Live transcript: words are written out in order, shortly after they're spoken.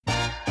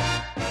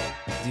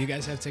Do you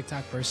guys have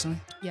TikTok personally?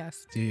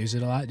 Yes. Do you use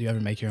it a lot? Do you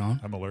ever make your own?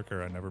 I'm a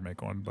lurker. I never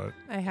make one, but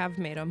I have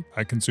made them.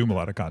 I consume a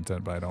lot of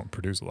content, but I don't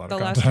produce a lot The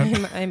of last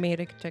content. time I made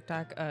a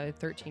TikTok, a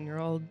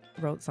 13-year-old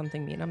wrote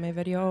something mean on my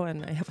video,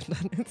 and I haven't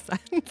done it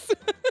since.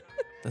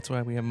 That's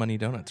why we have Money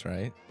Donuts,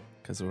 right?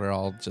 Because we're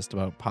all just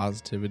about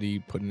positivity,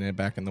 putting it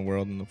back in the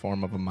world in the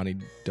form of a money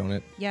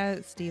donut. Yeah,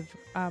 Steve,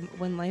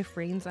 when life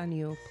rains on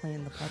you, play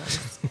in the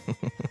puddles.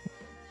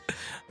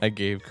 I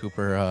gave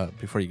Cooper,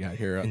 before you got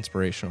here, an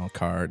inspirational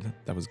card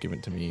that was given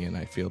to me, and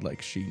I feel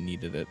like she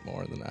needed it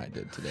more than I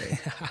did today.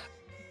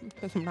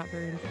 Because I'm not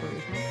very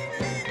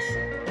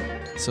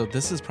inspirational. So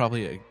this is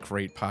probably a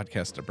great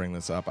podcast to bring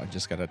this up. I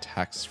just got a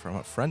text from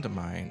a friend of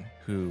mine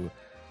who,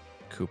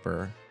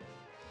 Cooper,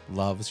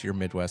 loves your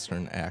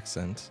Midwestern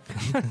accent.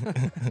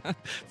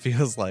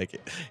 Feels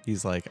like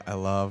he's like, I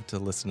love to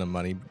listen to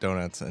Money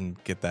Donuts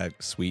and get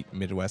that sweet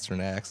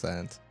Midwestern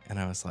accent. And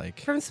I was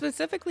like, From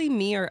specifically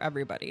me or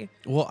everybody?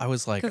 well, I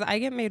was like, Because I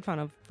get made fun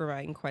of for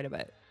mine quite a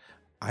bit.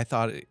 I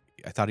thought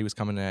he was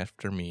coming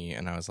after me,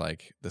 and I was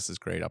like, this is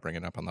great. I'll bring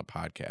it up on the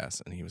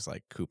podcast. And he was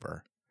like,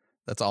 Cooper.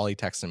 That's all he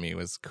texted me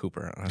was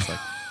Cooper. And I was like,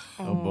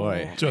 oh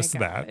boy. my Just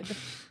God. that.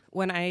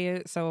 When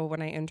I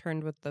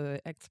interned with the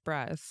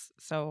Express,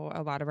 so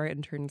a lot of our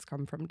interns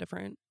come from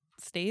different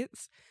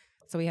states.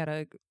 So we had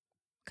a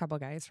couple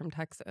guys from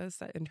Texas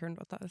that interned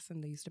with us,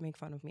 and they used to make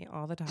fun of me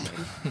all the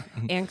time.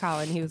 And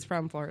Colin, he was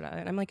from Florida,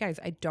 and I'm like, guys,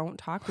 I don't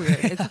talk weird.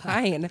 It's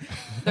fine.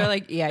 They're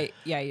like, yeah,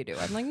 you do.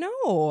 I'm like,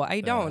 no,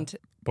 I don't.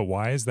 But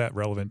why is that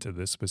relevant to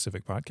this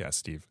specific podcast,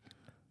 Steve?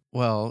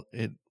 Well,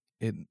 it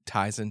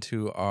ties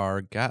into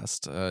our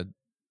guest.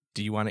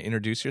 Do you want to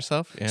introduce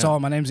yourself? Yeah. So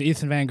my name's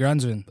Ethan Van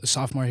Grunsven, a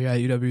sophomore here at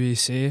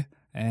UWEC.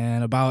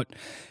 And about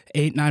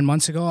 8-9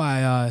 months ago,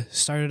 I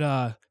started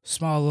a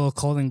small little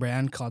clothing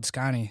brand called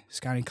Sconny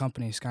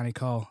Company, Sconny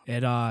Co.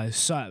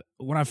 So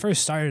when I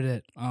first started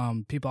it,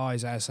 people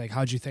always ask, like,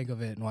 how'd you think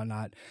of it and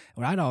whatnot?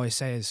 What I'd always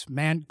say is,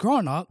 man,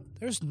 growing up,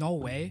 there's no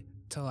way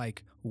to,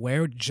 like,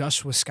 wear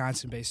just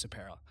Wisconsin-based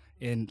apparel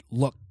and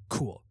look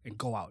cool and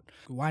go out.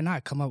 Why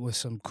not come up with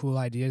some cool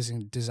ideas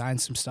and design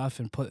some stuff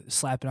and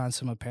slap it on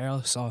some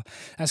apparel? So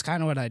that's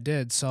kind of what I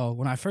did. So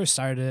when I first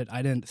started it,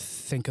 I didn't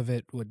think of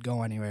it would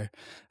go anywhere.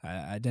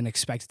 I didn't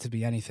expect it to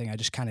be anything. I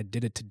just kind of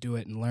did it to do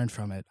it and learn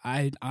from it.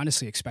 I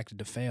honestly expected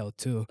to fail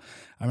too.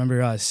 I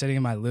remember sitting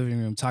in my living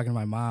room talking to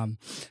my mom.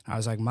 I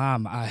was like,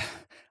 Mom, I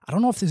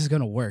don't know if this is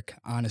going to work,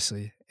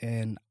 honestly.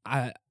 And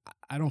I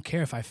don't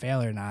care if I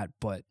fail or not,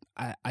 but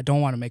I don't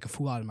want to make a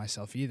fool out of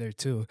myself either,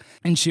 too.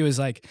 And she was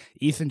like,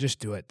 Ethan, just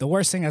do it. The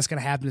worst thing that's going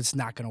to happen is it's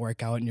not going to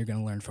work out and you're going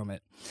to learn from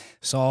it.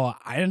 So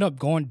I ended up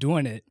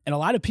doing it. And a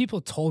lot of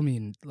people told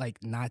me,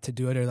 like, not to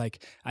do it, or,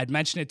 like, I'd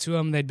mention it to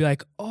them. They'd be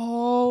like,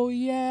 oh,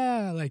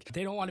 yeah. Like,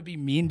 they don't want to be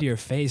mean to your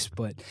face.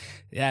 But,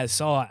 yeah,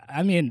 so,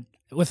 I mean,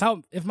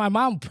 if my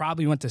mom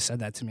probably wouldn't have said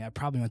that to me, I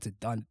probably wouldn't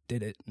have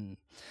did it. And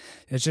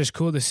it's just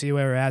cool to see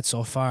where we're at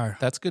so far.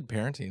 That's good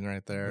parenting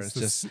right there. It's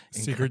just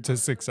secret to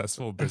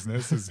successful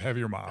business is have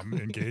your mom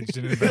engaged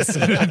and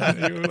invested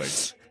in you. Like,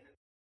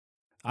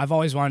 I've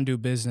always wanted to do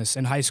business.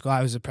 In high school,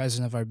 I was the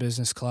president of our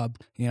business club.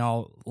 You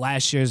know,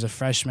 last year as a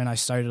freshman, I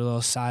started a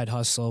little side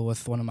hustle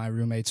with one of my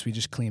roommates. We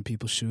just cleaned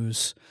people's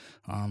shoes.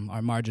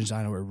 Our margins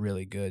on it were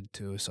really good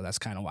too, so that's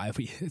kind of why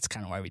we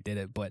did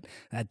it. But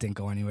that didn't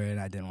go anywhere, and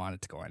I didn't want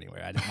it to go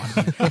anywhere. I didn't want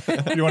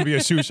to. you want to be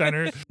a shoe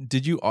shiner?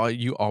 Did you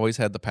always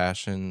had the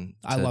passion?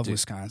 I love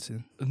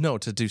Wisconsin. No,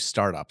 to do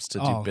startups, to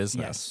do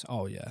business. Yes.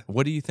 Oh yeah.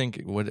 What do you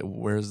think?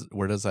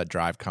 Where does that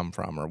drive come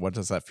from, or what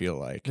does that feel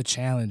like? The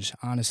challenge,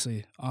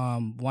 honestly.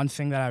 One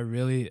thing that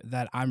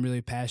I'm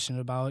really passionate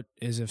about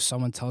is if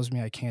someone tells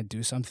me I can't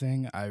do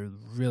something, I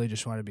really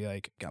just want to be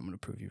like, I'm going to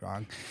prove you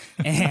wrong.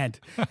 And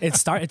it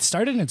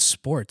started in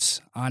sports,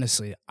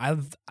 honestly.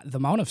 The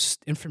amount of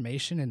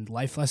information and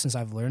life lessons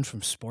I've learned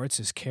from sports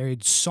is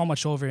carried so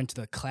much over into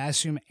the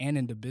classroom and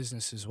into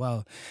business as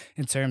well,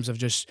 in terms of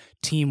just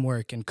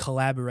teamwork and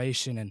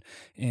collaboration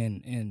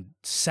and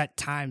set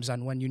times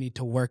on when you need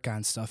to work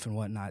on stuff and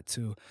whatnot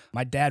too.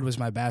 My dad was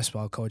my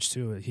basketball coach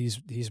too.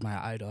 He's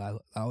my idol.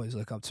 I always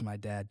look up to my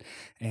dad,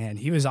 and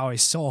he was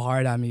always so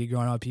hard on me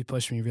growing up. He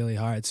pushed me really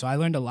hard. So I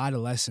learned a lot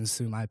of lessons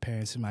through my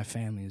parents and my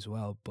family as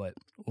well. But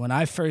when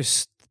I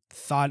first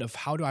thought of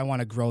how do I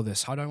want to grow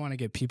this, how do I want to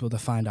get people to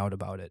find out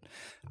about it,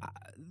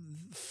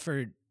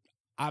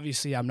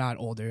 obviously I'm not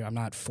older, I'm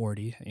not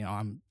 40, you know,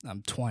 I'm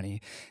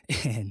 20,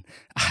 and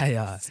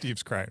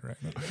Steve's crying right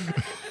now.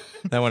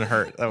 That one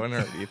hurt,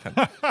 Ethan.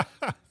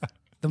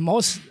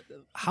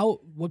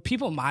 What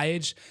people my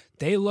age,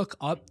 they look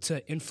up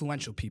to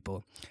influential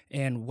people,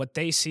 and what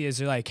they see is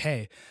they're like,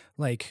 hey,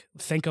 like,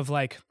 think of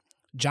like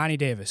Johnny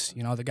Davis,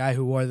 you know, the guy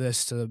who wore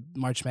this to the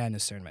March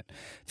Madness tournament.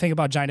 Think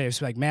about Johnny Davis,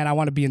 be like, man, I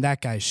want to be in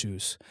that guy's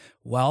shoes.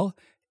 Well,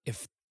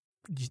 if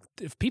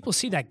people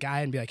see that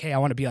guy and be like, hey, I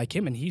want to be like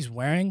him, and he's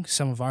wearing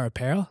some of our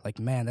apparel, like,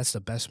 man, that's the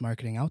best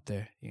marketing out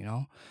there, you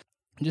know?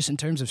 Just in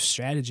terms of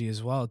strategy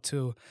as well,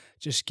 too,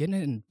 just getting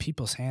it in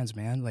people's hands,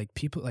 man. Like,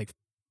 people, like,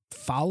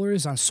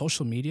 followers on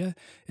social media,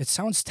 it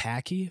sounds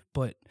tacky,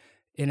 but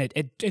And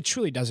it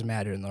truly doesn't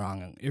matter in the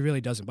long run. It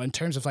really doesn't. But in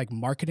terms of like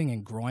marketing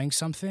and growing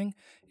something,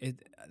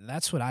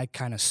 that's what I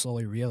kind of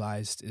slowly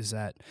realized, is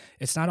that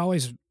it's not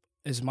always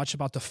as much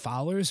about the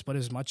followers, but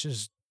as much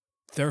as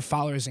their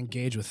followers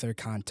engage with their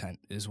content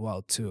as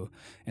well too.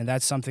 And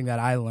that's something that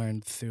I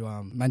learned through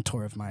a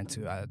mentor of mine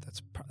too.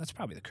 That's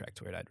probably the correct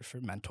word I'd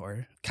refer,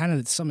 mentor. Kind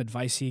of some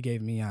advice he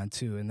gave me on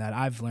too, and that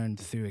I've learned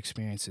through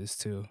experiences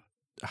too.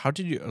 How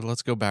did you,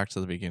 let's go back to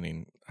the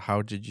beginning.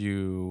 How did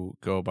you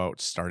go about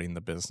starting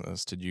the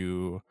business? Did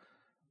you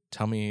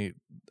tell me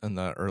in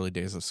the early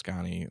days of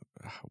Sconny,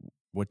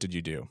 what did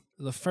you do?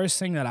 The first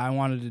thing that I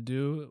wanted to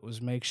do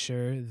was make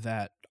sure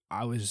that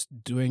I was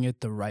doing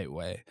it the right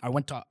way. I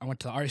went to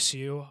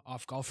RCU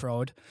off Gulf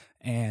Road,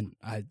 and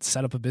I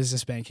set up a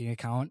business banking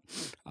account.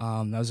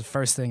 That was the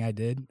first thing I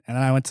did. And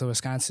then I went to the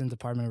Wisconsin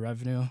Department of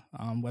Revenue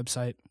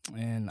website,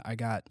 and I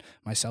got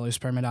my seller's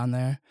permit on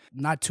there.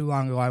 Not too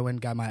long ago, I went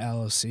and got my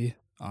LLC.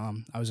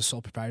 I was a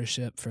sole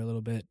proprietorship for a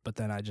little bit, but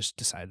then I just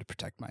decided to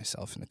protect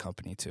myself and the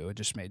company too. It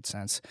just made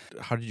sense.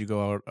 How did you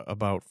go out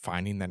about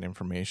finding that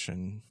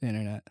information? The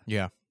internet.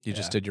 Yeah. You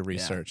just did your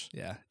research.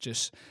 Yeah.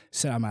 Just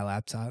sit on my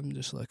laptop and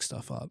just look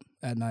stuff up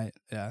at night.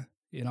 Yeah.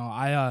 You know,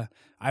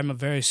 I'm a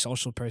very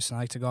social person.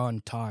 I like to go out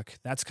and talk.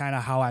 That's kind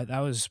of how that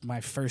was my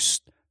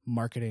first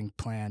marketing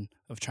plan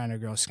of trying to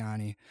grow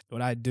Sconny.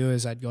 What I'd do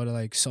is I'd go to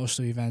like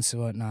social events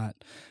and whatnot.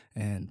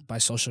 And by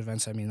social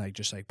events, I mean like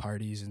just like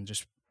parties and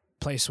just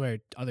place where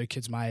other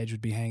kids my age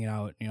would be hanging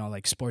out, you know,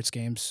 like sports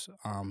games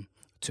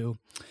too.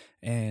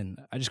 And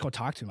I just go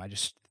talk to them. I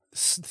just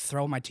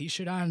throw my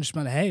t-shirt on and just be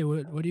like, hey,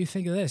 what do you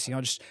think of this? You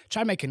know, just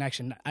try to make a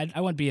connection. I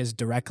wouldn't be as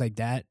direct like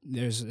that.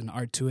 There's an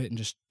art to it, and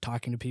just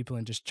talking to people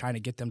and just trying to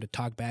get them to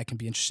talk back and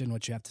be interested in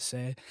what you have to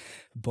say.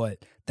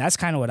 But that's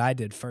kind of what I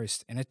did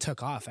first, and it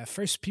took off. At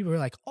first, people were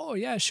like, oh,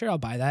 yeah, sure, I'll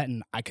buy that.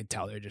 And I could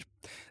tell they're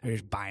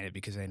just buying it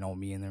because they know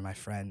me and they're my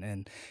friend.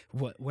 And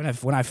when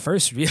I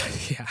first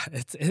realized, yeah,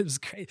 it was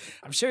great.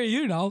 I'm sure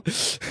you know.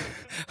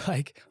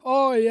 Like,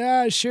 oh,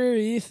 yeah, sure,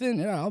 Ethan.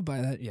 Yeah, I'll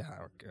buy that. Yeah,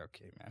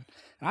 okay, man.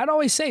 And I'd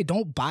always say,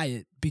 don't buy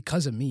it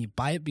because of me.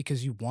 Buy it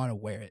because you want to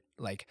wear it.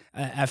 Like,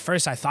 at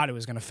first, I thought it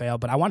was going to fail,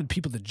 but I wanted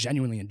people to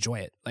genuinely enjoy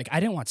it. Like, I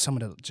didn't want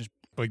someone to just...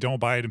 Like, don't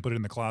buy it and put it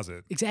in the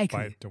closet. Exactly.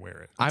 Buy it to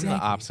wear it. I'm the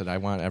opposite. I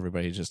want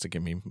everybody just to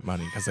give me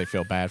money because they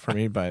feel bad for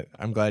me, but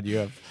I'm glad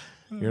you're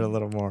a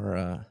little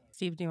more...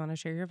 Steve, do you want to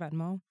share your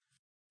Venmo?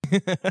 Do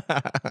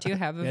you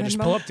have a Venmo? Just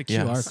pull up the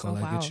QR Yes. code.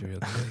 Oh, I'll get wow. you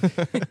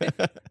real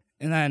quick.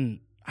 And then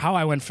how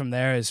I went from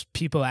there is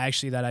people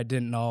actually that I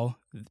didn't know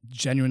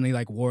genuinely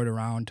like wore it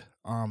around.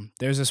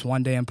 There's this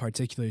one day in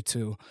particular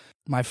too.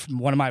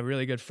 One of my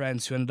really good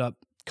friends who ended up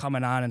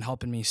coming on and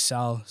helping me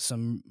sell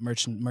some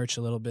merch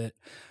a little bit.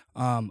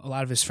 A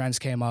lot of his friends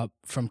came up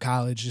from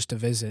college just to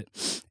visit,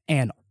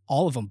 and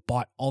all of them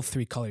bought all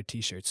 3 colored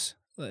T-shirts.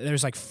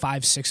 There's like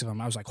 5-6 of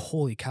them. I was like,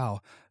 holy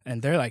cow.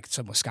 And they're like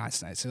some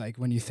Wisconsinites. So like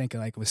when you think of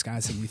like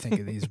Wisconsin, you think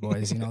of these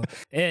boys, you know.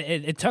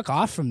 It took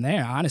off from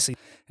there, honestly.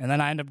 And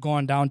then I ended up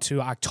going down to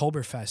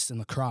Oktoberfest in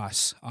La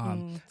Crosse.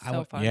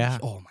 So fun. Yeah.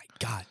 Oh my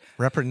God.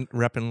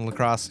 Repping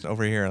lacrosse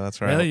over here.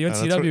 That's right. Really?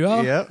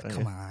 UNCWL? Yep.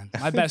 Come on.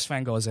 My best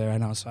friend goes there right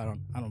now, so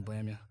I don't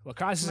blame you. La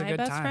Crosse is a My good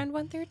best time. friend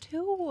went there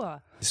too.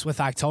 It's with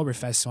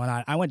Oktoberfest and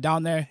whatnot. I went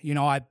down there, you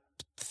know, I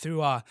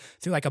threw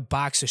like a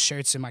box of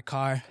shirts in my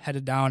car,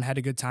 headed down, had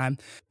a good time.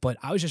 But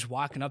I was just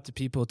walking up to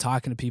people,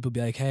 talking to people,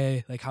 be like,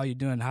 hey, like, how you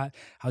doing?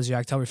 How's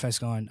your Oktoberfest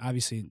going?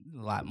 Obviously,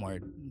 a lot more,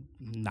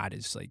 not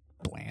as like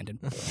bland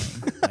and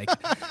boring.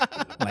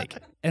 like.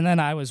 And then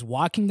I was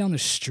walking down the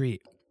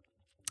street,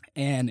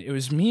 and it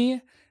was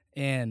me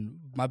and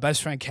my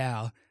best friend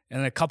Cal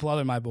and a couple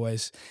other my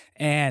boys,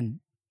 and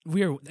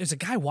there's a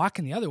guy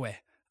walking the other way.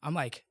 I'm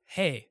like,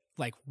 hey.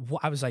 Like,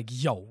 I was like,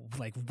 yo,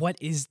 like,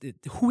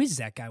 who is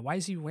that guy? Why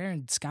is he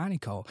wearing Sconny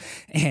Co?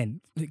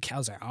 And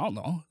Cal's like, I don't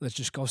know. Let's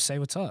just go say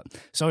what's up.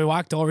 So we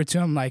walked over to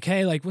him like,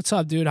 hey, like, what's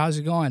up, dude? How's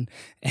it going?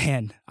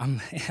 And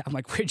I'm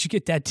like, where'd you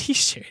get that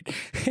T-shirt?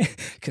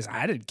 Because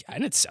I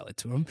didn't sell it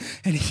to him.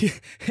 And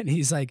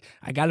he's like,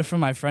 I got it from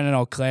my friend in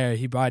Eau Claire.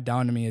 He brought it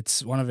down to me.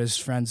 It's one of his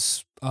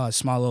friends'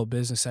 small little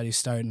business that he's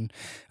starting.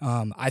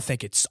 I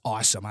think it's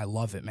awesome. I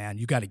love it, man.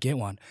 You got to get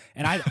one.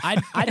 And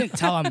I didn't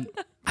tell him.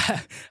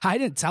 I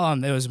didn't tell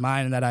him it was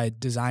mine and that I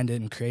designed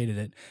it and created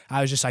it.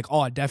 I was just like,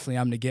 oh, definitely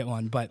I'm going to get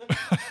one. But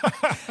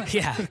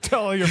yeah.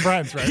 Tell all your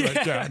friends, right?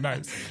 Like, yeah,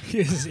 nice.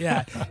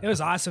 It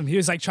was awesome. He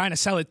was like trying to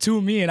sell it to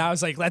me, and I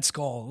was like, let's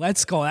go.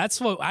 That's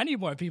what I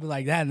need, more people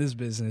like that in this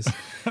business.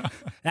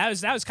 That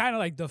was kind of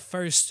like the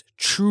first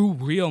true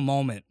real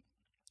moment,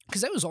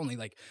 because that was only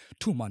like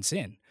 2 months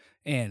in.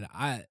 And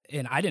I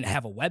didn't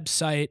have a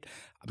website.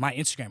 My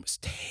Instagram was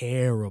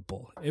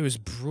terrible. It was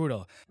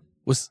brutal.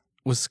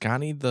 Was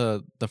Sconny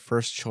the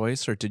first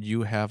choice, or did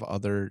you have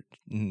other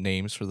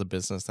names for the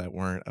business that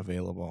weren't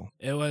available?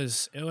 It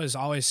was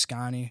always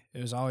Sconny.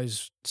 It was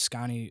always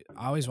Sconny.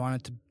 I always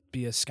wanted to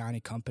be a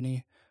Sconny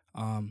company.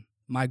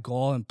 My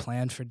goal and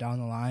plan for down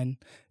the line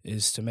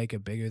is to make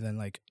it bigger than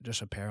like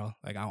just apparel.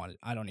 Like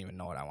I don't even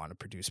know what I want to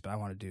produce, but I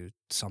want to do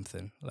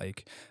something.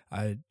 Like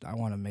I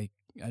want to make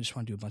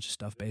to do a bunch of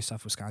stuff based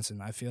off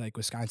Wisconsin. I feel like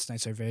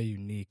Wisconsinites are very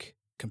unique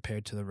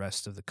compared to the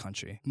rest of the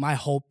country. My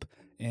hope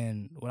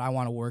and what I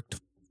want to work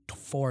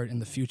for in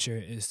the future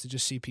is to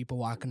just see people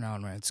walking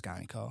around wearing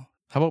Sconny Co.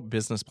 How about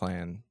business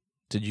plan?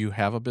 Did you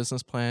have a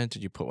business plan?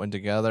 Did you put one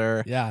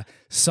together? Yeah.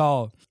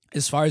 So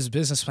as far as the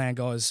business plan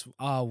goes,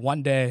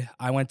 one day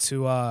I went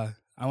to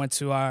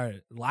our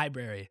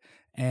library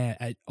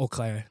at Eau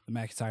Claire, the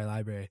McIntyre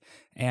Library,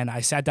 and I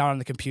sat down on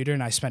the computer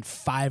and I spent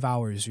 5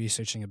 hours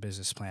researching a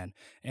business plan.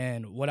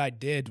 And what I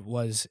did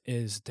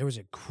is there was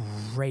a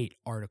great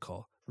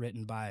article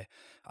written by,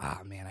 I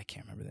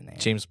can't remember the name.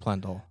 James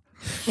Plendle.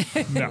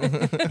 No.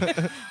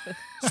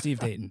 Steve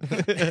Dayton.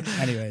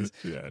 Anyways,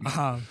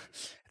 Yeah.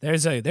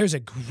 there's a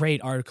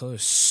great article. It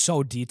was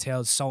so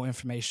detailed, so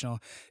informational.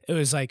 It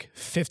was like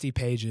 50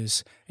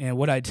 pages. And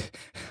what I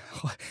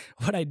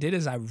did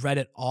is I read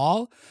it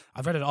all.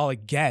 I read it all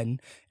again,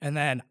 and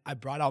then I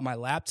brought out my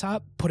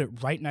laptop, put it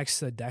right next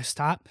to the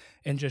desktop,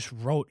 and just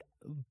wrote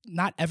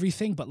not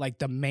everything, but like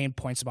the main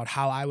points about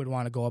how I would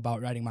want to go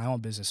about writing my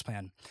own business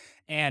plan.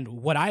 And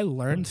what I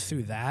learned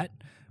through that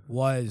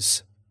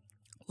was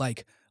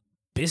like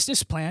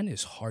business plan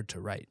is hard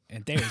to write,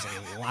 and there's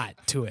a lot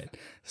to it.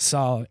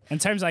 So in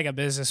terms of like a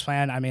business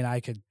plan, I mean,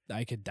 I could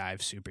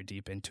dive super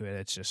deep into it.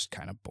 It's just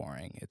kind of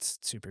boring. It's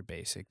super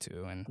basic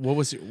too. And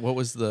was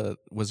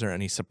there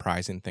any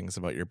surprising things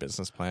about your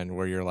business plan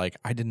where you're like,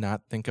 I did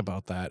not think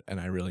about that, and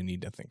I really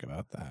need to think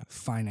about that?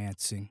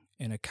 Financing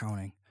and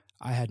accounting.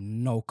 I had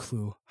no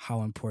clue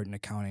how important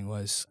accounting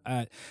was.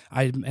 I'm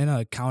in an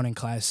accounting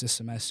class this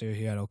semester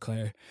here at Eau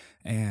Claire,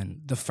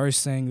 and the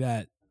first thing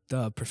that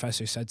the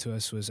professor said to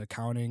us was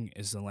accounting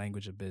is the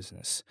language of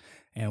business.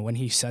 And when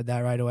he said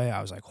that right away,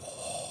 I was like,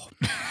 oh,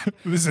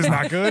 This is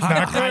not good. I'm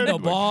Not behind good. the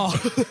ball.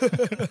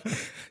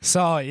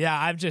 So yeah,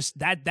 I've just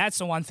that's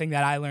the one thing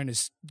that I learned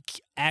is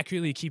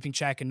accurately keeping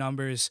track of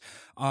numbers,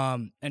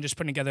 and just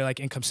putting together like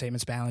income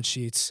statements, balance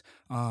sheets,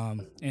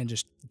 and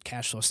just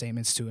cash flow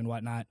statements too and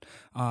whatnot.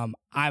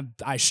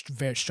 I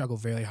struggle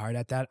very hard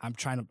at that. I'm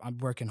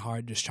working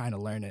hard, just trying to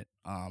learn it.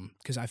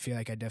 Because I feel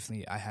like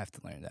I have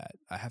to learn that.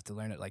 I have to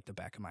learn it like the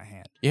back of my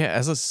hand. Yeah,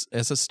 as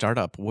a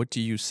startup, what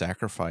do you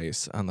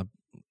sacrifice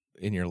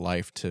in your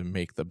life to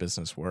make the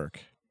business work?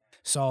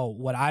 So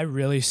what I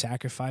really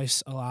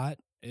sacrifice a lot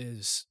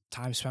is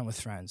time spent with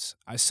friends.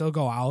 I still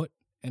go out,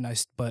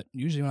 but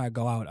usually when I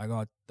go out, I go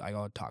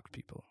out talk to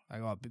people. I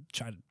go out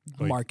try to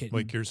market.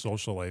 Like your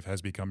social life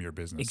has become your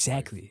business.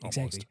 Exactly. life,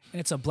 almost.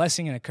 And it's a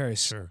blessing and a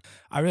curse. Sure.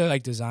 I really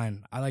like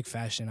design. I like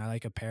fashion. I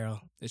like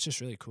apparel. It's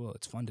just really cool.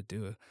 It's fun to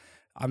do.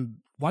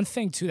 One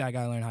thing too that I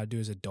gotta learn how to do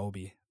is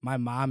Adobe. My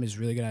mom is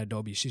really good at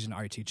Adobe. She's an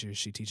art teacher.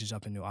 She teaches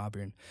up in New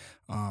Auburn.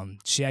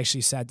 She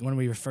actually when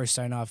we were first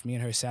starting off, me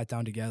and her sat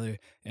down together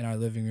in our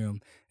living room,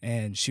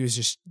 and she was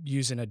just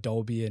using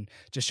Adobe and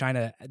just trying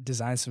to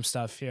design some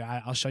stuff. Here,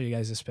 I'll show you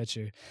guys this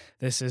picture.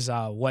 This is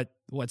what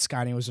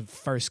Sconny was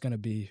first gonna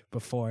be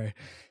before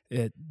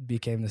it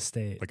became the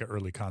state. Like an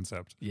early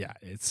concept. Yeah,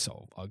 it's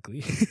so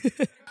ugly.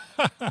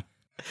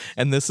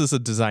 And this is a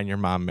design your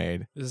mom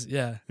made.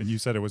 Yeah. And you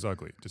said it was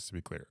ugly, just to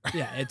be clear.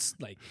 Yeah, it's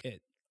like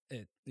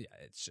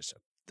it's just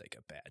like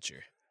a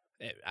badger.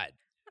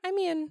 I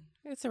mean,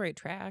 it's the right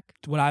track.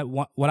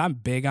 What I'm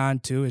big on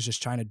too is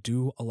just trying to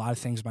do a lot of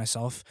things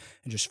myself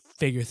and just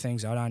figure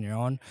things out on your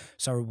own.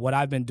 So what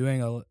I've been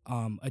doing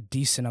a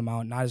decent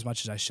amount, not as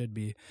much as I should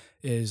be,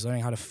 is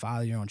learning how to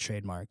file your own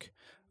trademark.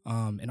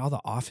 And all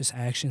the office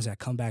actions that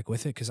come back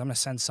with it, because I'm gonna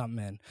send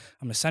something in.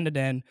 I'm gonna send it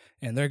in,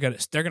 and they're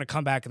gonna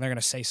come back and they're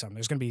gonna say something.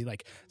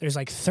 There's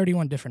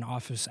 31 different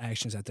office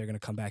actions that they're gonna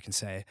come back and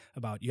say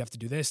about you have to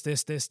do this,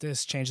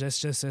 change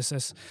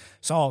this.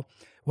 So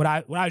what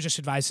I was just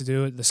advised to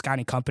do, the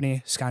Sconny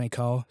company, Sconny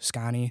Co,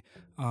 Sconny,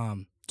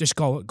 just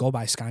go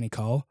by Sconny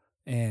Co,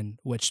 and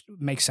which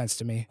makes sense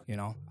to me.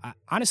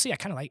 Honestly, I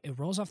kind of like it.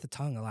 Rolls off the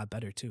tongue a lot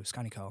better too.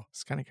 Sconny Co.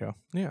 Sconny Co.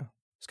 Yeah.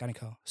 Sconny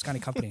Co. Sconny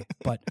company.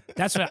 But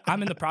that's what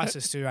I'm in the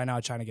process too right now,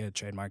 trying to get a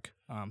trademark.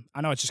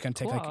 I know it's just going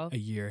to take like a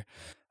year.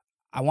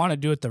 I want to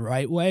do it the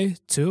right way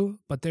too,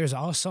 but there's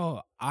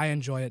also, I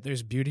enjoy it.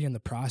 There's beauty in the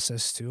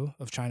process too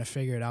of trying to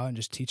figure it out and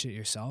just teach it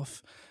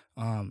yourself.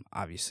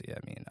 Obviously, I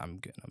mean, I'm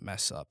going to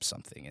mess up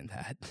something in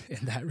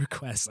that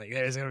request. Like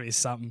there's going to be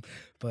something,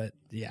 but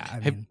yeah, I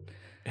mean.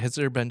 Has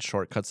there been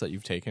shortcuts that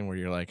you've taken where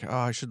you're like, oh,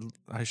 I should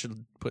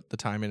put the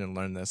time in and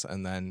learn this,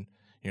 and then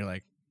you're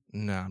like,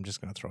 no, I'm just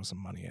going to throw some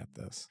money at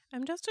this.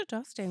 I'm just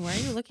adjusting. Why are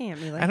you looking at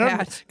me like I don't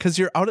that? because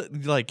you're out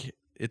of, like,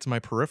 it's my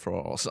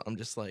peripheral. So I'm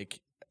just like,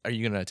 are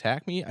you going to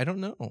attack me? I don't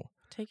know.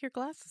 Take your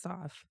glasses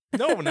off.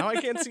 No, now I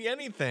can't see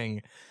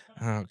anything.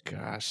 Oh,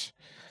 gosh.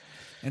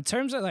 In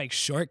terms of like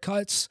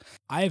shortcuts,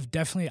 I've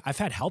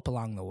had help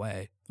along the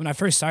way. When I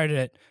first started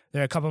it,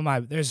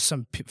 there's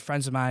some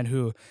friends of mine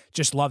who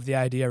just love the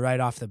idea right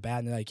off the bat,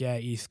 and they're like, yeah,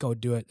 Eth, go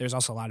do it. There's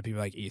also a lot of people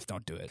like, Eth,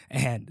 don't do it.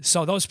 And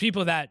so those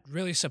people that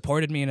really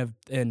supported me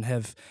and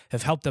have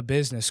helped the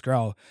business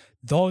grow,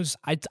 those,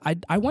 I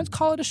wouldn't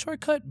call it a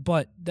shortcut,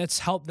 but that's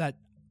help that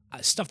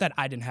stuff that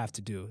I didn't have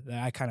to do,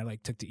 that I kind of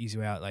like took the easy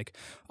way out. Like,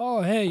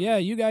 oh, hey, yeah,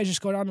 you guys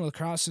just go down to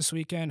lacrosse this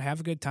weekend, have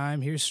a good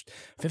time. Here's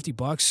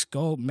 $50.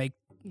 Go make,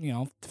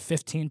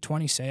 15,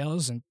 20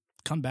 sales and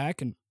come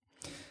back and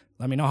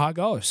let me know how it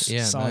goes.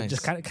 Yeah, so nice.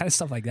 just kind of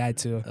stuff like that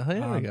too.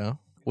 There we go.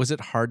 Was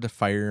it hard to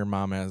fire your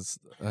mom as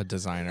a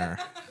designer?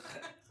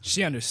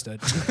 She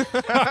understood.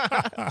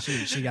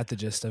 she got the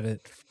gist of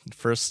it.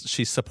 First,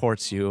 she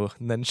supports you,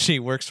 and then she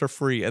works for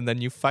free, and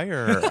then you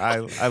fire her.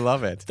 I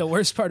love it. The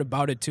worst part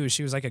about it too is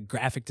she was like a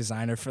graphic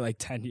designer for like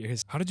 10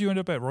 years. How did you end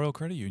up at Royal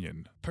Credit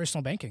Union?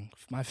 Personal banking.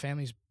 My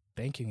family's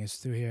banking is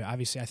through here.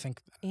 Obviously, I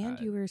think. And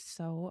you were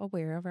so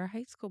aware of our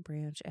high school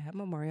branch at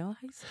Memorial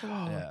High School.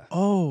 Yeah.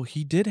 Oh,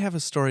 he did have a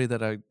story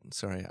that I'm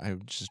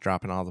just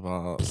dropping all the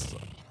balls.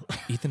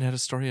 Ethan had a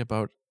story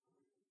about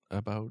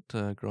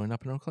growing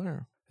up in Eau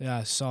Claire.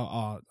 Yeah.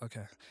 So,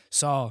 okay.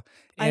 So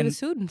I and-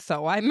 assumed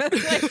so. I meant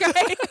like,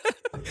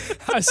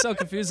 I was so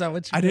confused on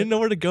what you I didn't know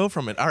where to go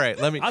from it. All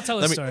right, I'll tell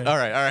the story. All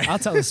right. I'll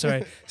tell the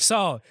story.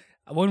 So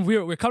when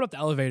we're coming up the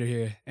elevator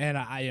here, and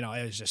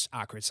it was just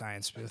awkward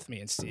science with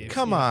me and Steve.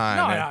 Come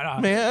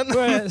on, man.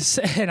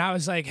 And I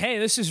was like, hey,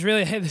 this is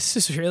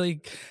really,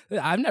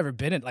 I've never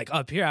been in like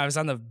up here. I was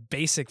on the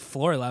basic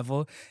floor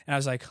level, and I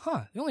was like,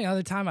 the only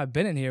other time I've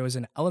been in here was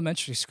in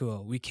elementary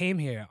school. We came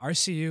here,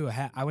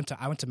 RCU. I went to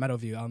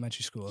Meadowview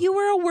Elementary School. you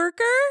were a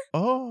worker?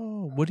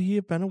 Oh, would he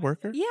have been a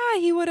worker? Yeah,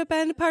 he would have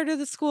been part of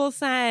the school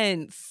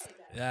sense.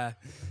 Yeah.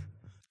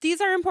 These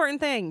are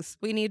important things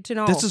we need to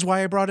know. This is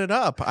why I brought it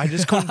up. I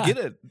just couldn't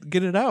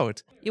get it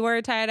out. You wore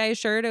a tie-dye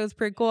shirt. It was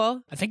pretty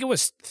cool. I think it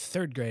was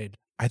third grade.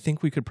 I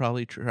think we could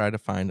probably try to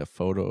find a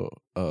photo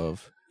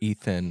of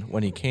Ethan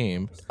when he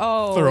came.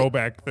 Oh,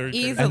 Throwback third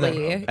grade.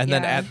 easily. And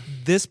then at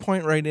this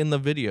point right in the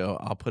video,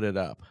 I'll put it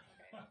up.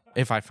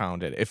 If I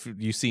found it. If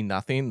you see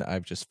nothing,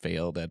 I've just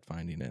failed at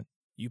finding it.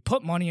 You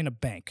put money in a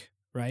bank,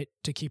 right,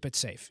 to keep it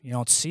safe. You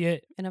don't see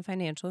it. In a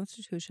financial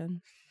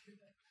institution,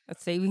 a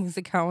savings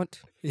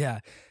account. Yeah.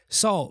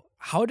 So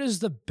how does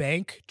the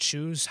bank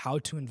choose how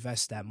to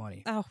invest that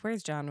money? Oh,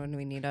 where's John when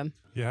we need him?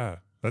 Yeah,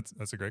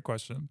 that's a great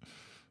question.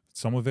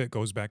 Some of it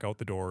goes back out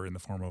the door in the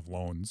form of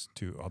loans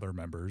to other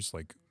members,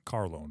 like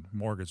car loan,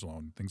 mortgage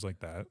loan, things like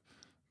that.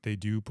 They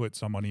do put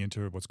some money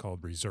into what's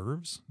called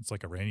reserves. It's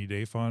like a rainy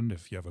day fund.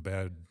 If you have a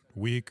bad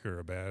week or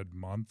a bad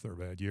month or a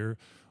bad year,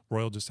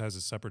 Royal just has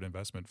a separate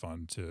investment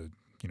fund to,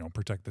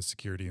 protect the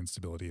security and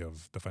stability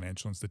of the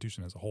financial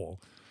institution as a whole.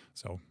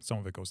 So some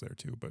of it goes there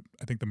too, but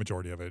I think the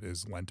majority of it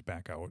is lent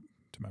back out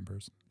to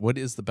members. What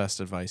is the best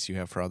advice you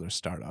have for other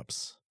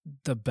startups?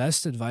 The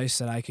best advice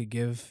that I could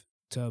give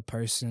to a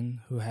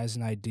person who has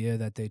an idea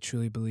that they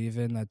truly believe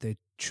in, that they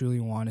truly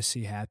want to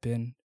see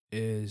happen,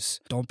 is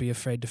don't be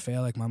afraid to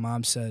fail. Like my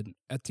mom said,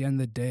 at the end of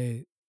the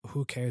day,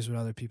 who cares what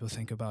other people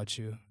think about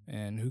you,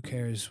 and who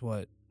cares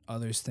what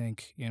others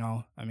think?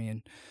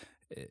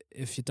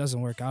 If it doesn't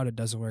work out, it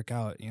doesn't work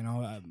out.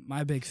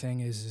 My big thing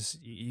is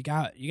you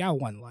got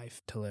one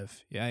life to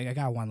live. Yeah, I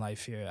got one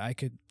life here. I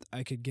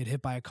could get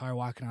hit by a car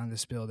walking on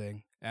this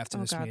building after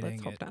this God,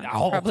 meeting. let's hope not. I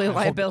hope- Probably a I hope-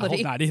 liability. I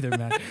hope not either,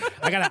 man.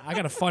 I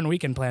got a fun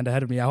weekend planned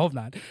ahead of me. I hope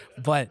not.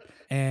 But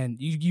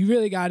you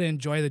really got to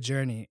enjoy the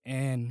journey.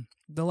 And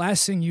the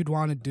last thing you'd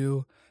want to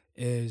do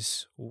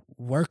is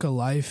work a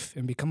life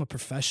and become a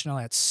professional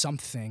at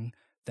something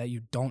that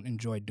you don't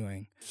enjoy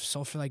doing.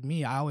 So for like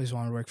me, I always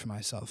wanted to work for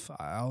myself.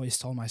 I always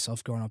told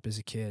myself growing up as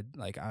a kid,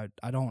 like I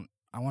want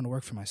to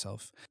work for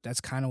myself.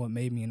 That's kind of what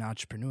made me an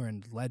entrepreneur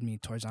and led me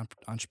towards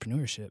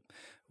entrepreneurship,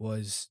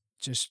 was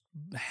just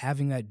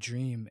having that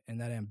dream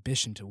and that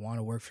ambition to want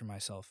to work for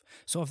myself.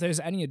 So if there's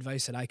any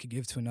advice that I could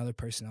give to another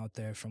person out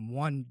there, from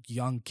one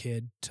young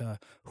kid to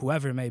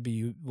whoever it may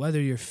be,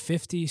 whether you're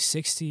 50,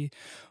 60,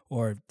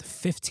 or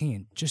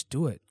 15, just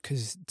do it,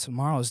 because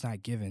tomorrow is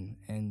not given.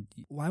 And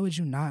why would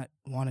you not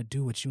want to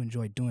do what you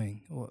enjoy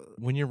doing?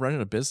 When you're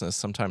running a business,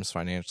 sometimes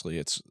financially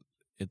it's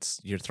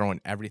you're throwing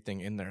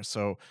everything in there.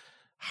 So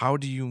how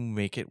do you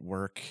make it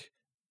work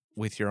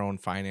with your own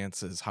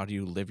finances? How do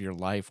you live your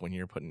life when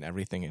you're putting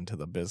everything into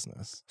the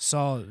business?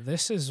 So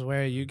this is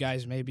where you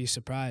guys may be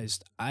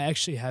surprised. I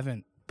actually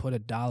haven't put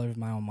 $1 of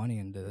my own money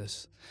into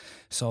this.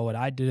 So what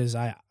I did is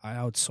I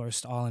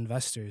outsourced all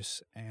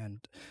investors, and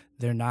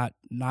they're not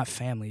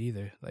family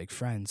either, like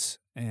friends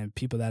and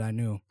people that I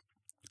knew.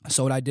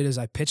 So what I did is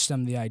I pitched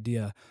them the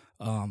idea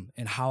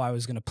and how I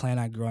was going to plan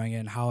on growing it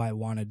and how I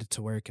wanted it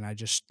to work. And I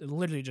just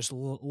literally just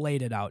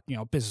laid it out,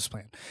 business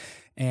plan.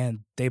 And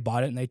they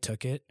bought it and they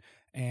took it.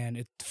 And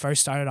it first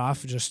started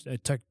off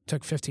it took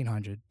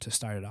 $1,500 to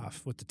start it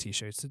off with the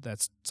t-shirts.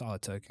 That's all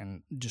it took.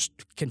 And just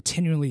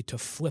continually to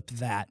flip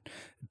that,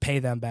 pay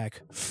them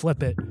back,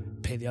 flip it,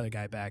 pay the other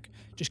guy back,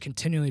 just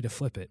continually to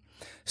flip it.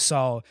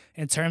 So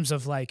in terms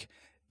of like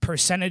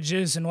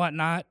percentages and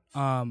whatnot,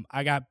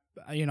 I got,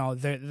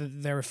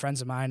 they were friends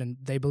of mine and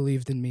they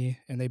believed in me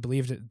and they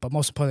believed it, but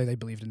most importantly, they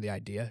believed in the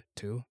idea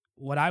too.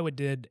 What I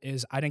did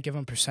is I didn't give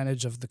them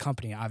percentage of the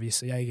company.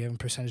 Obviously, I gave them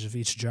percentage of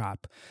each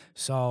drop.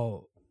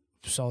 So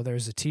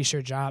there's the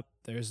t-shirt drop,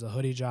 there's the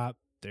hoodie drop,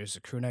 there's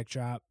the crew neck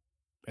drop,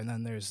 And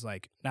then there's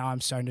like, now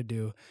I'm starting to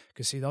do,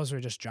 because see, those were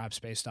just drops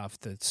based off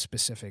the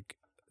specific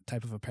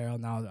type of apparel.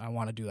 Now I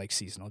want to do like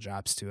seasonal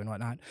drops too and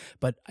whatnot.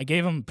 But I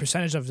gave them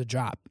percentage of the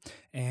drop,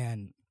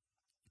 and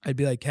I'd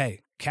be like,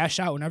 hey, cash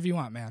out whenever you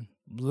want, man.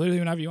 Literally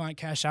whenever you want,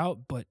 cash out.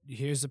 But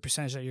here's the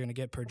percentage that you're going to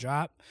get per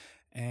drop.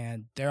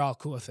 And they're all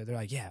cool with it. They're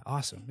like, yeah,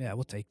 awesome. Yeah,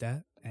 we'll take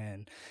that.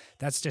 And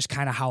that's just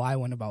kind of how I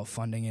went about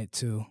funding it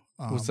too.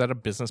 Was that a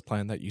business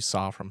plan that you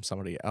saw from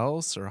somebody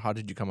else, or how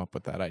did you come up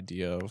with that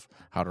idea of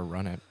how to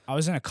run it? I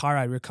was in a car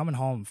ride. We were coming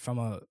home from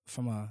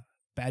a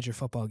Badger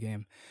football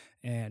game,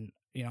 and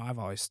you know, I've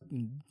always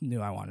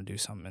knew I want to do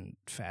something in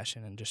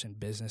fashion and just in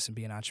business and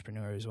be an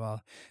entrepreneur as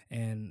well.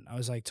 And I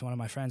was like to one of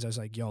my friends, I was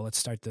like, yo, let's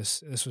start this.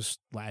 This was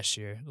last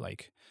year,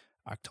 like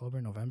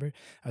October, November.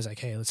 I was like,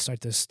 hey, let's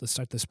start this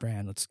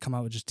brand. Let's come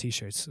out with just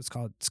t-shirts. It's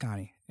called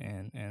Sconny,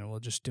 and we'll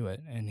just do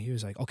it. And he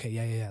was like, okay,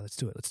 yeah, let's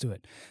do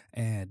it.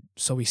 And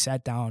so we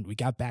sat down, we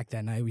got back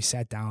that night, we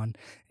sat down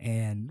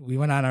and we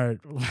went on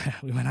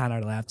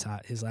our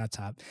laptop, his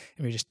laptop,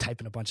 and we were just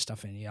typing a bunch of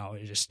stuff in, you know,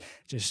 we were just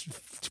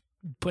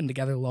putting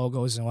together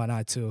logos and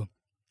whatnot too.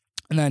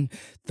 And then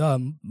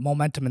the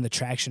momentum and the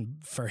traction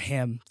for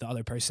him, the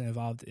other person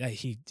involved, I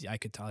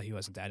could tell he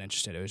wasn't that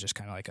interested. It was just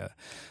kind of like a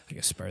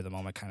spur of the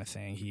moment kind of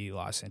thing. He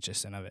lost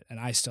interest in it,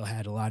 and I still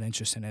had a lot of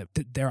interest in it.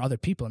 There are other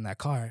people in that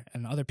car,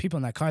 and other people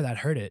in that car that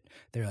heard it.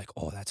 They're like,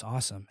 "Oh, that's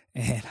awesome!"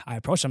 And I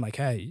approached them like,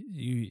 "Hey,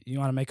 you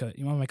want to make a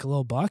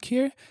little buck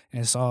here?"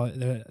 And so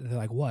they're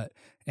like, "What?"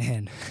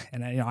 And you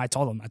know, I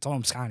told them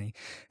Sconny,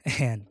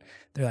 and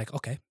they're like,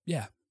 "Okay,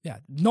 yeah." Yeah,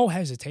 no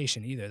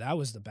hesitation either. That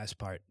was the best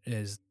part.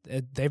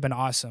 They've been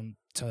awesome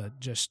to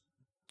just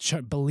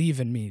believe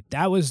in me.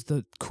 That was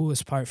the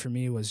coolest part for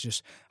me, was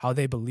just how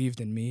they believed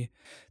in me.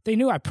 They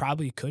knew I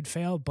probably could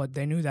fail, but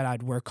they knew that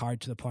I'd work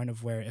hard to the point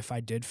of where if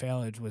I did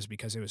fail, it was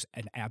because it was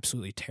an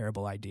absolutely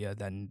terrible idea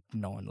that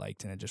no one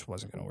liked and it just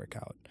wasn't going to work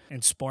out.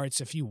 In sports,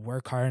 if you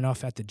work hard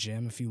enough at the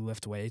gym, if you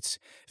lift weights,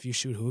 if you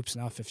shoot hoops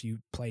enough, if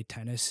you play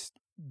tennis,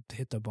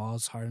 hit the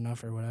balls hard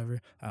enough or whatever.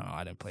 I don't know.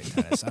 I didn't play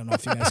tennis. I don't know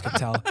if you guys could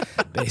tell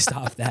based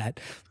off that.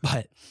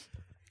 But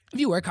if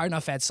you work hard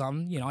enough at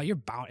something, you know,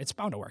 it's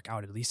bound to work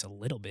out at least a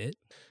little bit.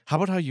 How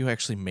about how you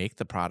actually make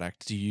the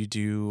product? Do you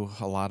do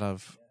a lot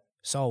of...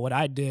 So what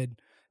I did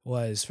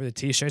was, for the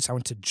t-shirts, I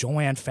went to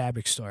Joann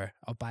Fabric Store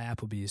out by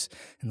Applebee's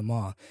in the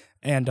mall.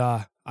 And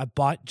I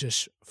bought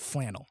just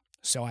flannel.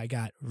 So I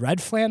got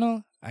red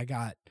flannel, I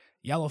got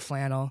yellow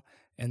flannel,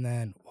 and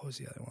then what was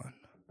the other one?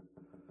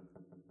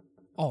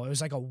 Oh, it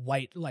was like a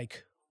white, it's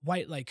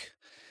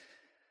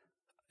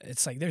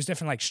like, there's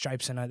different like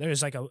stripes in it.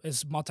 There's like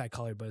it's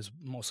multicolored, but it's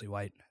mostly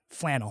white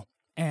flannel.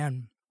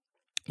 And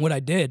what I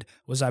did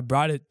was I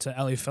brought it to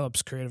Ellie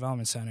Phillips Career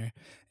Development Center,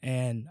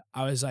 and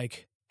I was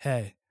like,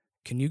 hey,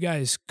 can you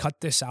guys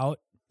cut this out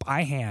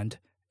by hand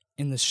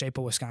in the shape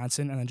of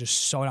Wisconsin and then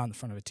just sew it on the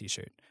front of a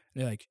t-shirt?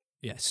 And they're like,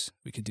 yes,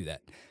 we could do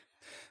that.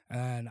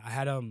 And I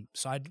had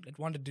so I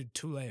wanted to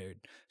do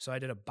 2-layered. So I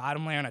did a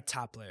bottom layer and a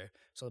top layer.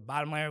 So the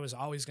bottom layer was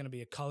always going to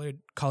be a colored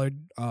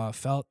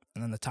felt,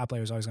 and then the top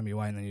layer was always going to be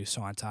white, and then you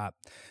sew on top.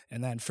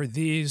 And then for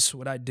these,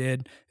 what I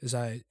did is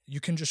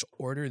you can just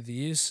order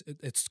these.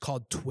 It's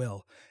called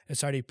Twill.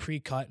 It's already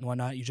pre-cut and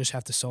whatnot. You just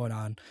have to sew it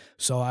on.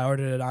 So I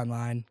ordered it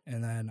online,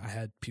 and then I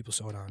had people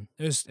sew it on.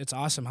 It's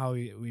awesome how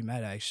we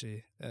met,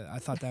 actually. I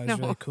thought that was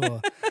really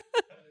cool.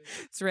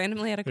 It's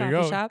randomly at a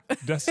coffee shop.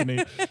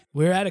 Destiny.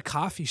 We were at a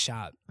coffee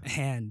shop,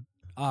 and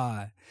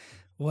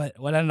what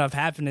ended up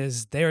happening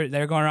is they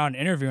were going around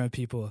interviewing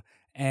people,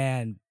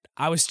 and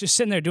I was just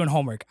sitting there doing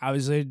homework. I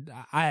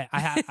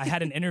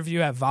had an interview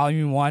at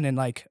Volume 1 in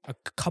like a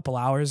couple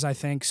hours, I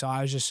think. So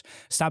I was just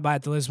stopped by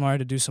at the Lismore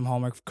to do some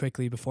homework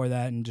quickly before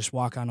that, and just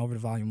walk on over to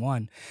Volume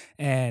 1.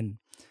 And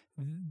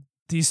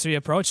these three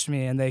approached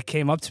me, and they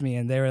came up to me,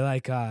 and they were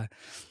like,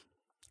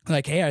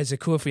 hey, is it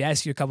cool if we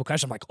ask you a couple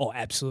questions? I'm like, oh,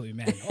 absolutely,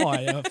 man. Oh,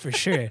 yeah, for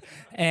sure.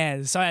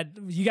 And so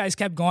you guys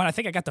kept going. I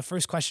think I got the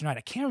first question right.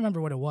 I can't remember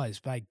what it was,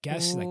 but I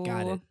guess I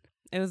got it.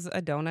 It was a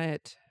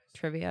donut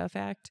trivia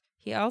fact.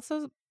 He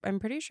also, I'm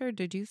pretty sure,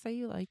 did you say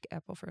you like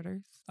apple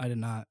fritters? I did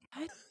not.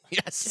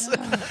 Yes.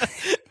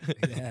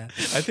 Yeah.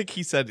 I think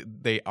he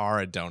said they are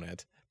a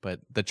donut, but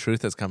the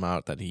truth has come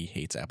out that he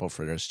hates apple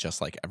fritters just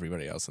like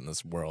everybody else in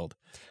this world.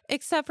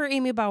 Except for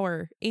Amy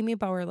Bauer. Amy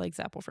Bauer likes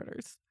apple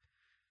fritters.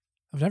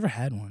 I've never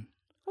had one.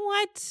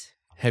 What?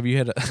 Have you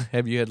had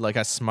like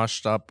a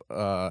smushed up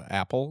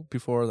apple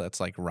before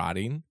that's like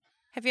rotting?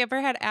 Have you ever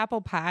had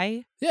apple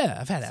pie? Yeah,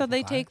 I've had apple pie. So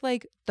they take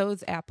like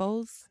those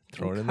apples,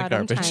 throw it in the cut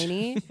them garbage,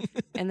 tiny,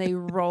 and they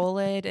roll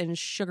it in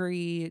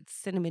sugary,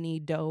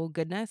 cinnamony dough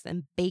goodness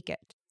and bake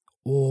it.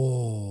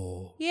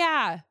 Oh.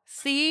 Yeah.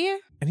 See?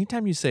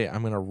 Anytime you say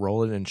I'm gonna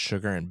roll it in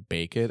sugar and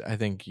bake it, I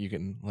think you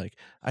can like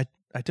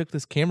I took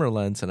this camera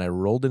lens and I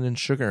rolled it in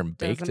sugar and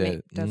baked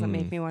it. Doesn't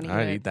make me want to eat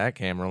I'd it. eat that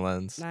camera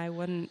lens. I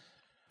wouldn't.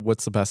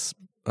 What's the best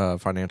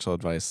financial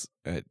advice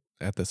at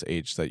this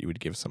age that you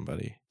would give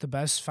somebody? The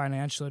best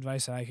financial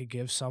advice that I could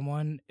give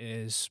someone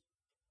is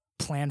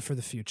plan for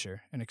the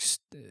future. And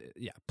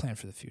plan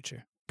for the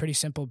future. Pretty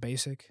simple,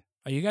 basic.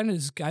 Are you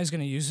guys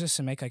gonna use this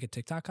and make like a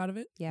TikTok out of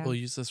it? Yeah. We'll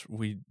use this.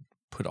 We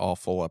put all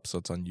full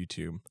episodes on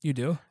YouTube. You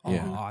do?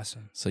 Yeah. Oh,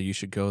 awesome. So you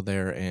should go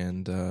there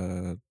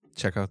and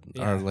check out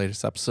our Yeah.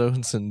 latest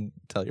episodes and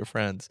tell your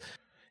friends.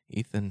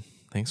 Ethan,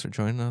 thanks for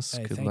joining us.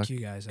 Hey, Good thank luck. you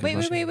guys. I wait.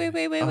 appreciate it.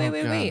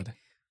 Wait. God.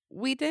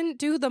 We didn't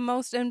do the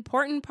most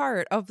important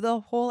part of the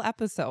whole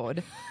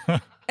episode.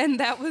 And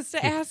that was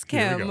to ask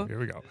him Here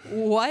we go.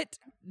 what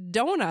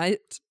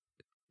donut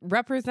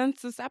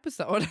represents this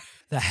episode.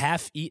 The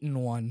half-eaten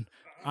one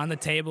on the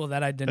table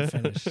that I didn't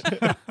finish.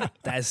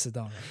 That's the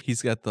donut.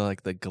 He's got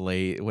the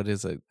glaze. What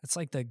is it? It's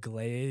like the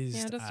glazed.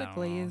 Yeah, just I a don't know.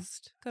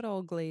 glazed, good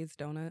old glazed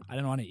donut. I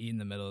didn't want to eat in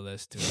the middle of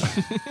this too.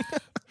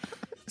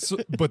 So,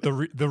 but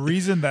the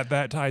reason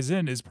that ties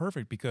in is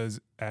perfect because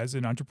as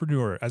an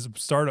entrepreneur, as a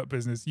startup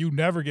business, you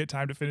never get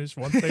time to finish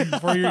one thing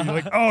before you're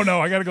like, oh no,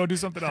 I got to go do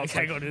something else.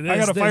 gotta go do I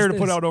this, got a fire this, to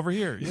put this. out over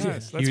here.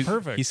 Yes, that's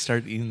perfect. He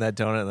started eating that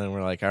donut, and then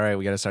we're like, all right,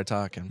 we got to start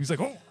talking. He's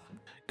like, oh,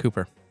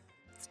 Cooper,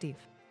 Steve.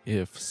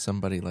 if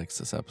somebody likes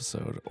this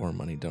episode or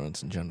Money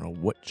Donuts in general,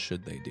 what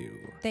should they do?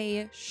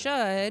 They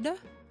should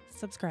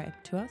subscribe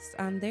to us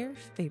on their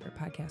favorite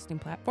podcasting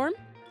platform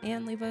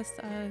and leave us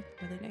a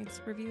really nice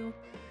review.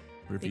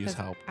 Reviews because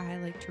help. I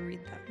like to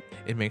read them.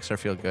 It makes her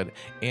feel good.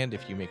 And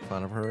if you make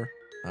fun of her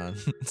on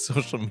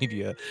social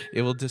media,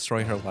 it will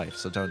destroy her life.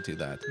 So don't do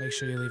that. Make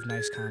sure you leave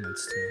nice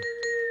comments too.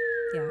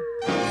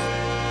 Yeah.